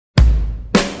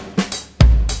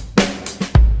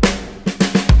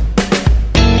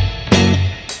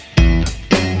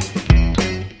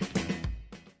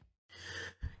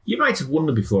you might have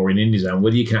wondered before in InDesign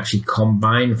whether you can actually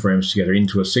combine frames together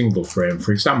into a single frame.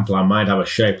 For example, I might have a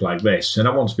shape like this, and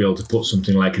I want to be able to put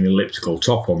something like an elliptical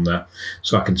top on there,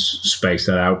 so I can space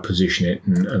that out, position it,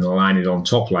 and align it on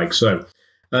top like so.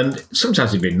 And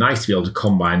sometimes it'd be nice to be able to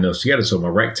combine those together, so my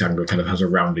rectangle kind of has a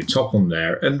rounded top on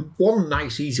there. And one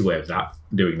nice easy way of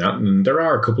doing that, and there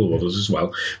are a couple of others as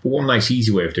well, but one nice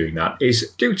easy way of doing that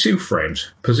is do 2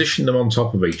 frames, position them on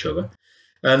top of each other.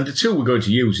 And the tool we're going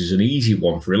to use is an easy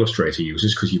one for Illustrator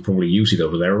users because you probably use it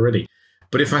over there already.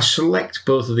 But if I select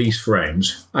both of these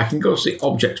frames, I can go to the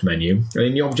Object menu, and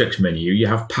in the Object menu you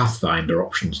have Pathfinder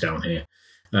options down here.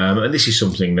 And this is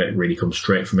something that really comes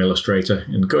straight from Illustrator.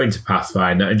 And go into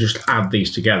Pathfinder and just add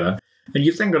these together, and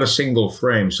you've then got a single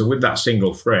frame. So with that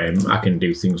single frame, I can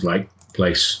do things like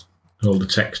hold the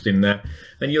text in there,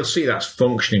 and you'll see that's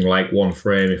functioning like one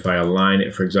frame. If I align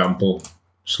it, for example,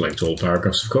 select all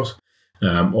paragraphs, of course.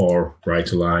 Or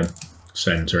right align,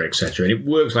 center, etc. And it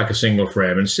works like a single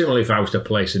frame. And similarly, if I was to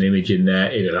place an image in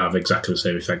there, it'd have exactly the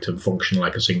same effect and function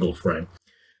like a single frame.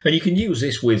 And you can use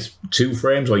this with 2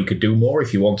 frames, or you could do more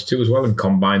if you wanted to as well, and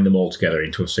combine them all together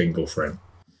into a single frame.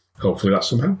 Hopefully that's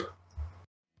some help.